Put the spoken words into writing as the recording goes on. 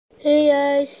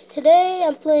guys, today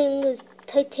I'm playing this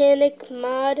Titanic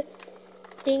mod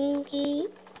thingy.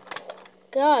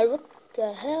 God, what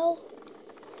the hell?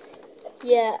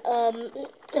 Yeah,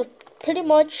 pretty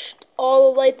much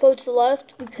all the lifeboats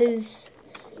left because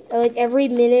like every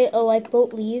minute a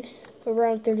lifeboat leaves,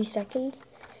 around 30 seconds.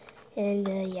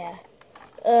 And yeah.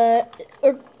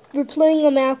 We're playing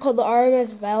a map called the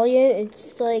RMS Valiant.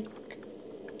 It's like,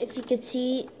 if you could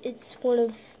see, it's one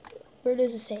of, where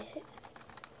does it say it?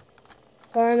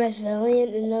 RMS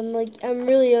Valiant, and I'm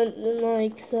really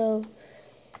so,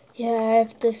 yeah, I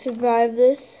have to survive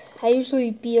this. I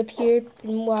usually be up here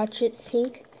and watch it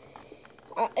sink.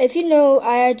 If you know,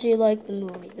 I actually like the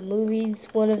movie. The movie's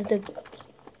one of the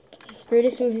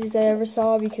greatest movies I ever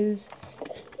saw because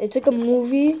it's like a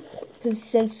movie, because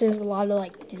since there's a lot of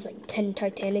there's 10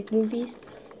 Titanic movies.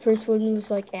 First one was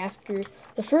after,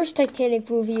 the first Titanic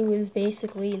movie was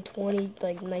basically in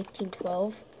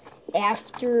 1912.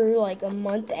 After a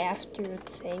month after it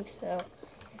sank, so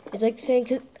it's saying,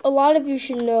 because a lot of you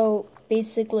should know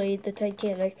basically the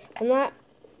Titanic. I'm not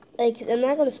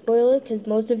gonna spoil it because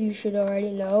most of you should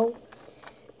already know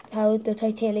how the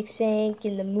Titanic sank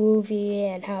in the movie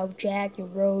and how Jack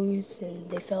and Rose and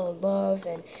they fell in love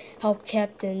and how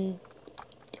Captain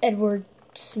Edward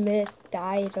Smith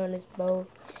died on his boat.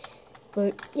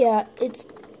 But yeah, it's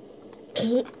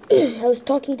I was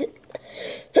talking to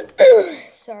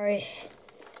sorry.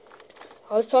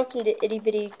 I was talking to Itty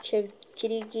Bitty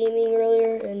Kitty Gaming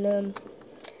earlier, and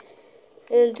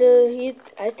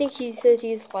I think he said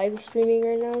he's live streaming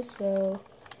right now, so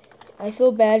I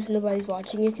feel bad if nobody's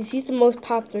watching it, because he's the most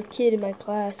popular kid in my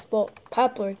class. Well,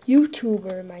 popular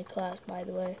YouTuber in my class, by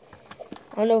the way.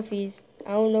 I don't know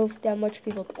if that much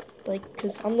people,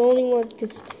 because I'm the only one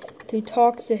who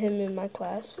talks to him in my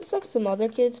class. Except some other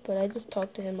kids, but I just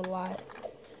talk to him a lot.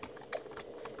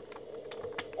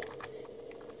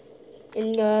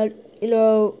 And, you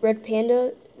know, Red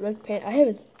Panda, I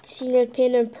haven't seen Red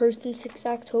Panda in person since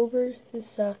October.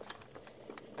 This sucks.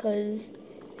 Because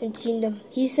I haven't seen them.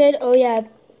 He said, oh yeah,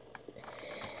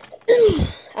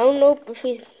 I don't know if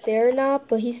he's there or not,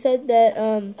 but he said that,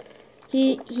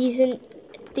 he's in,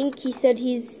 I think he said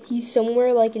he's somewhere,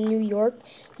 in New York.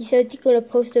 He said he's gonna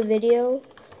post a video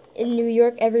in New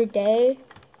York every day.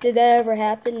 Did that ever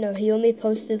happen? No, he only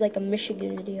posted, a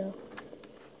Michigan video.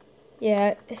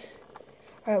 Yeah.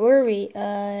 Alright, where are we?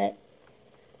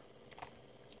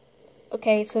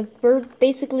 Okay, so we're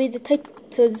basically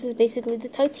so this is basically the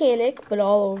Titanic, but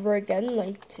all over again,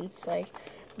 let's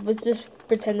just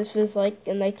pretend this was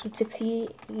in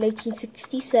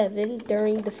 1967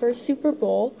 during the first Super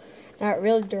Bowl. Not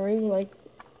really during,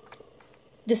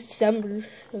 December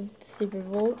of the Super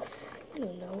Bowl. I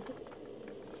don't know.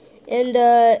 And,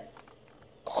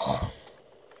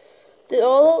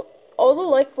 all the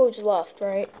lifeboats left,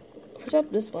 right?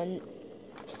 Except this one.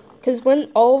 Because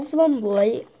when all of the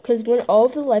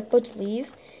lifeboats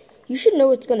leave, you should know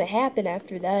what's gonna happen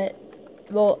after that.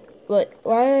 Well, but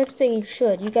why am I saying you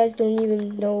should? You guys don't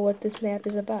even know what this map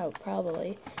is about,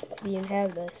 probably. If you even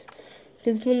have this.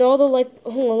 Because when all the hold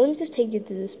on, let me just take you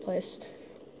to this place.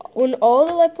 When all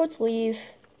the lifeboats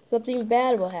leave, something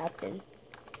bad will happen.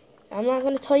 I'm not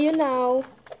gonna tell you now,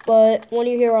 but when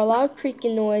you hear a loud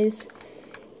creaking noise,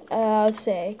 I'll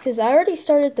say, because I already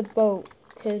started the boat,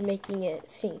 making it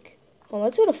sink. Well,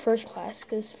 let's go to first class,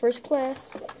 because first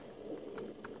class,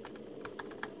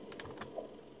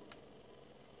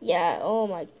 yeah, oh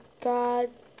my god,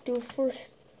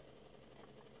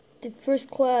 first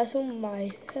class, oh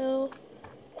my hell.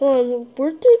 Hold on,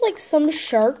 weren't there some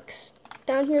sharks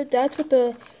down here? That's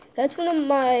one of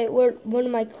my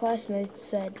classmates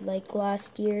said,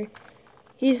 last year.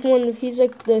 He's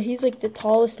the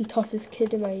tallest and toughest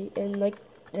kid in my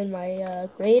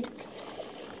grade,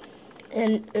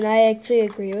 and I actually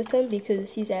agree with him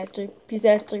because he's actually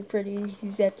pretty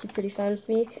fun with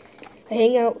me. I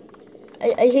hang out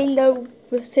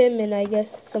with him, and I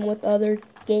guess some with other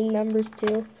gang members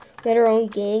too. We had our own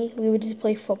gang. We would just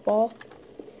play football,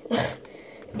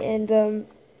 and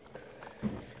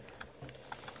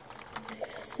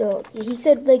so he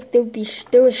said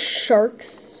there was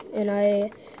sharks. And I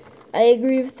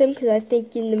agree with him because I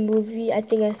think in the movie I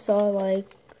saw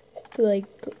it's a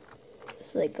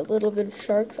little bit of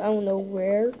sharks. I don't know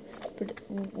where, but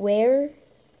where?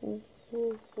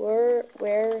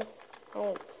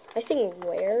 Oh, I think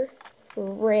where?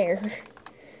 Rare.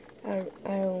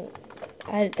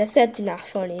 That's actually not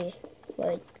funny.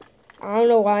 I don't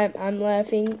know why I'm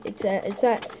laughing. It's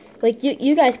not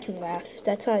you guys can laugh.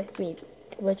 That's not me.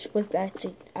 Which was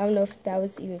actually, I don't know if that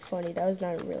was even funny. That was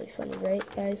not really funny, right,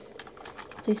 guys?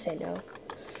 Please say no.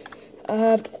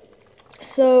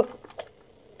 So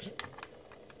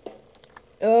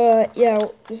Yeah,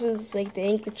 this is like the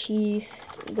anchor chief.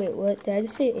 Wait, what? Did I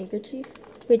just say anchor chief?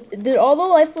 Wait, did all the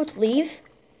lifeboats leave?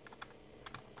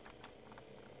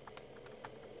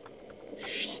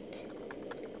 Shit.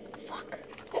 Fuck.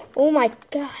 Oh my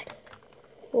god.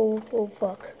 Oh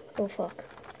fuck. Oh fuck.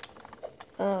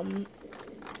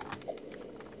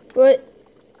 What?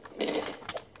 Oh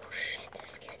shit, that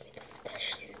scared me. That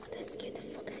scared the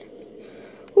fuck out of me.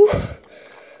 Whew.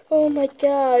 Oh my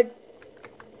god.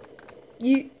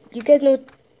 You guys know.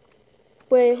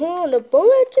 Wait, hold on. The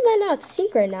boat actually might not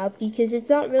sink right now because it's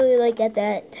not really like at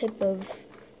that type of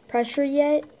pressure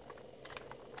yet.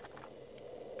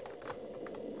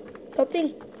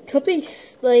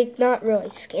 Something's like not really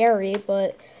scary,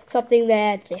 but something that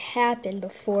actually happened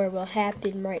before will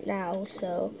happen right now.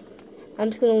 So I'm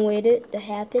just gonna wait it to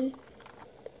happen.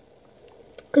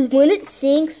 Cause when it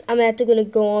sinks, I'm actually gonna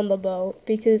go on the boat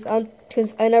because I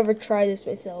never tried this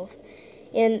myself,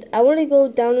 and I want to go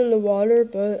down in the water,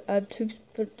 but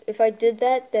if I did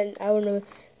that, then I don't know,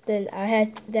 then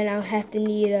I'll have to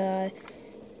need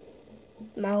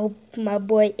my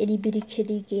boy Itty Bitty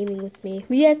Kitty gaming with me.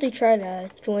 We actually tried to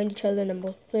join each other in a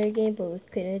multiplayer game, but we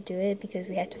couldn't do it because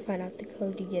we had to find out the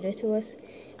code to get it to us.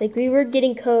 Like we were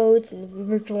getting codes and we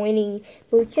were joining,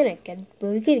 but we couldn't get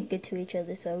to each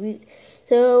other.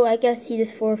 So I guess he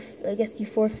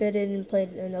forfeited and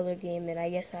played another game, and I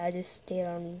guess I just stayed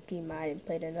on Gmod and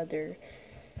played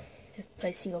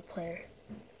single player.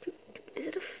 Is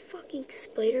it a fucking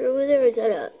spider over there? Or is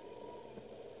that a...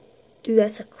 Dude,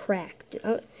 that's a crack.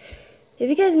 Dude, if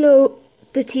you guys know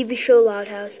the TV show Loud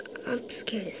House, I'm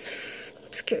scared as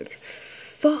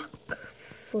fuck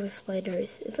for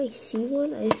spiders. If I see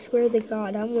one, I swear to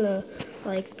God, I'm gonna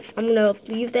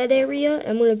leave that area.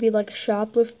 I'm gonna be like a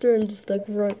shoplifter and just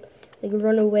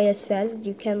run away as fast as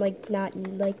you can, not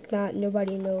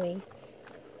nobody knowing.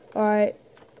 Alright,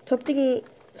 something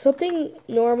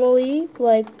normally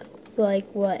like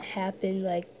what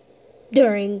happened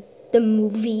during the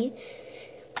movie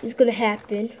is gonna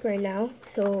happen right now.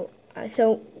 So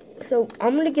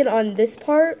I'm gonna get on this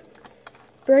part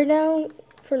right now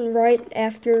from right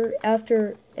after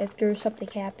something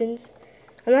happens.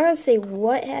 I'm not gonna say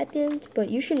what happened, but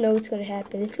you should know what's gonna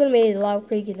happen. It's gonna make a loud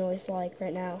creaking noise like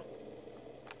right now.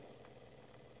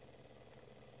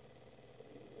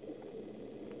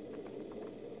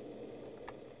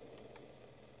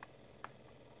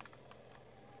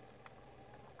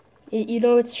 You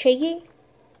know it's shaking?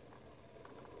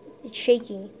 It's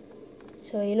shaking.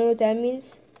 So you know what that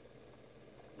means?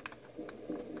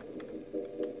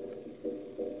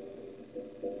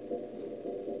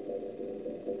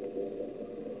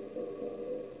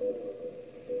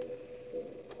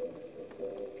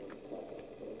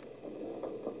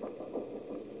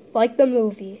 Like the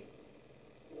movie.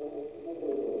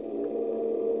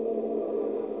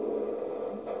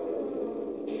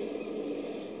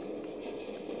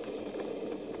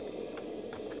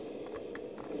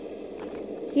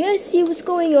 You guys see what's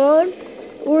going on?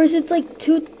 Or is it like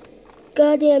too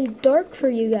goddamn dark for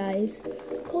you guys?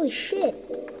 Holy shit.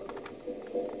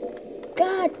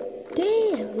 God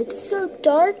damn, it's so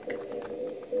dark.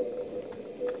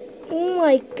 Oh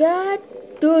my god.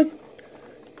 Dude.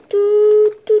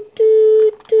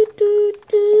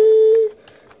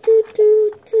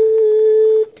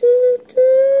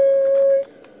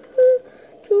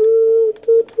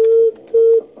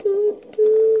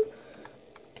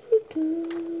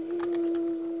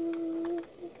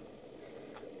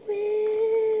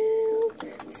 We'll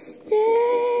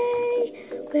stay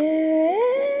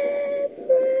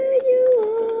wherever you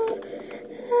are.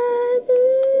 I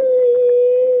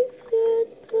believe that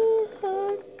the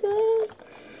heart will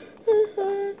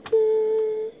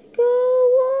go on.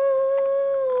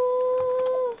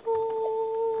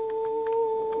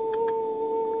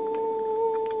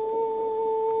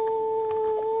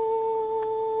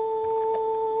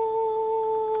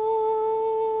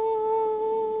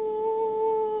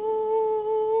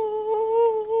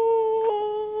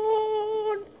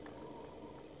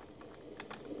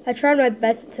 I tried my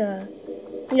best to,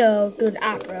 do an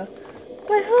opera.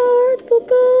 My heart will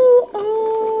go on.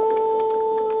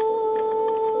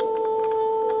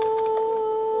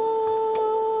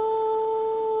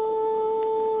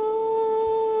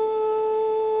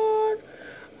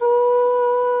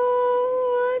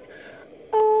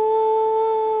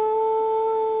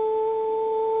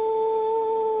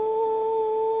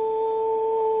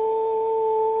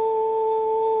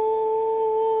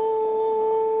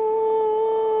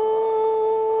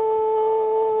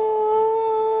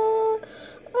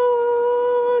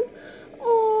 On.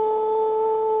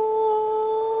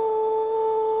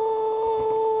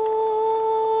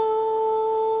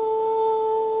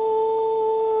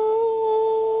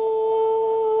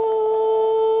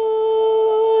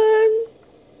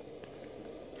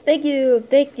 Thank you,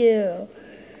 thank you.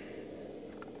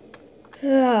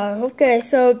 Okay,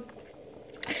 so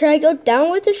should I go down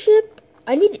with the ship?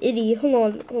 I need Itty.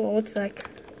 Hold on, 1 sec.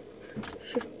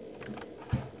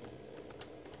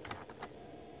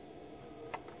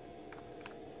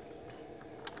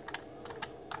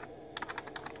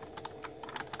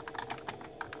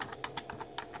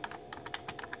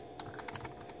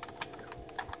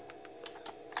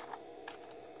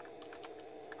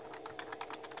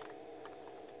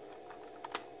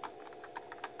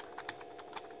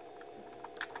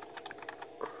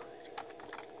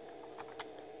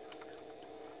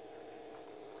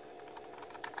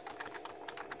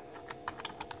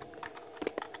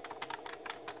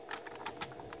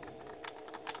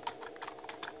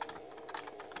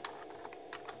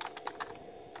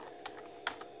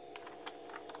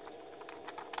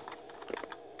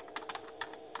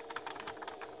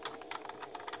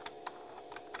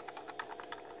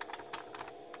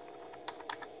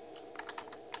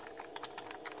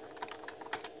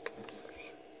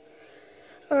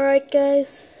 Alright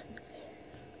guys,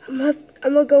 I'm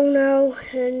gonna go now,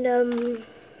 and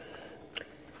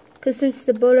cause since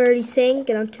the boat already sank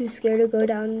and I'm too scared to go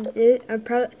down it, I'm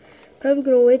probably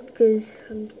gonna wait because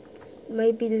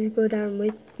maybe just go down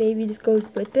with, maybe just go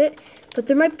with it. But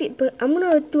there might be, but I'm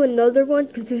gonna do another one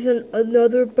because there's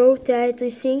another boat that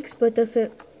actually sinks but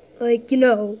doesn't, like, you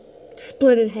know,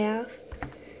 split in half.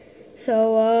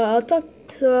 So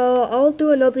I'll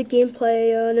do another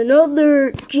gameplay on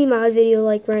another Gmod video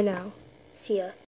like right now. See ya.